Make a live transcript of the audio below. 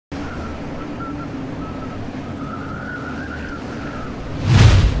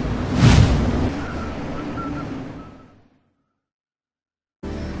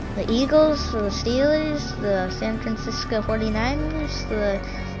the Eagles, the Steelers, the San Francisco 49ers, the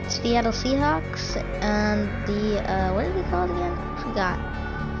Seattle Seahawks, and the, what did we call it again? I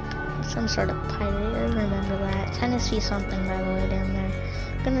forgot. Some sort of pirate, I remember that. Tennessee something, by the way, down there.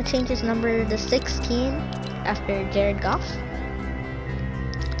 I'm gonna change his number to 16 after Jared Goff.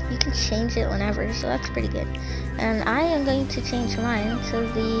 You can change it whenever, so that's pretty good. And I am going to change mine to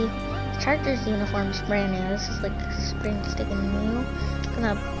the Chargers uniform is brand new. This is like spring sticking new. I'm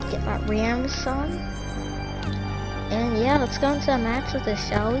gonna get that Rams on. And yeah, let's go into a match with this,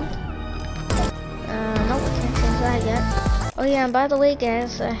 shall we? Nope, can't change that yet. Oh yeah, and by the way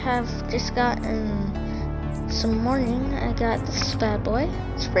guys, I have just gotten some warning. I got this bad boy.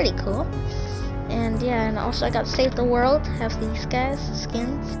 It's pretty cool. And yeah, and also I got Save the World. Have these guys,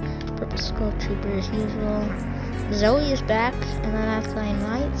 skins. Purple Skull Trooper as usual. Zoe is back, and then I've got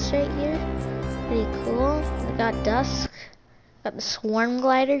Knights right here. Pretty cool. I got Dusk. Got the Swarm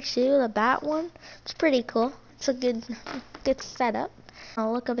Glider too, the bat one. It's pretty cool. It's a good setup.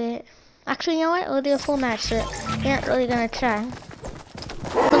 I'll look a bit. Actually, you know what? We'll do a full match. So we aren't really gonna try.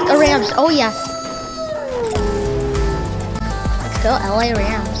 Look, the Rams. Oh yeah. Let's go, LA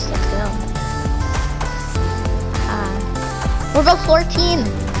Rams. Let's go. We're about 14.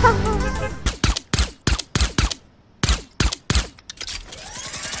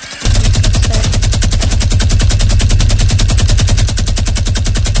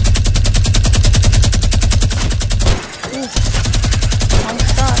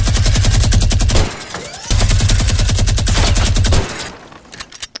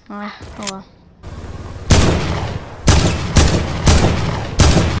 Oh well.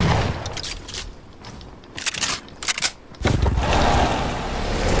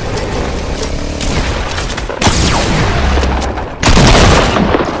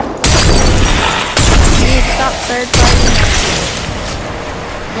 Stop third party.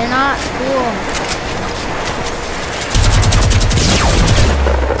 They're not cool.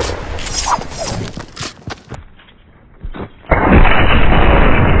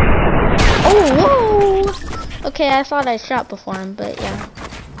 Okay, I thought I shot before him, but yeah.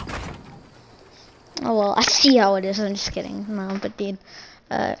 Oh well, I see how it is. I'm just kidding. No, but dude,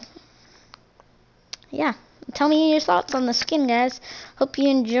 yeah. Tell me your thoughts on the skin, guys. Hope you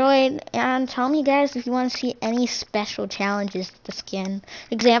enjoyed, and tell me, guys, if you want to see any special challenges with the skin.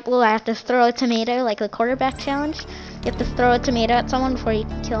 Example, I have to throw a tomato, like the quarterback challenge. You have to throw a tomato at someone before you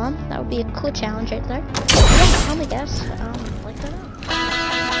kill him. That would be a cool challenge right there. Tell me, guys. Let that out.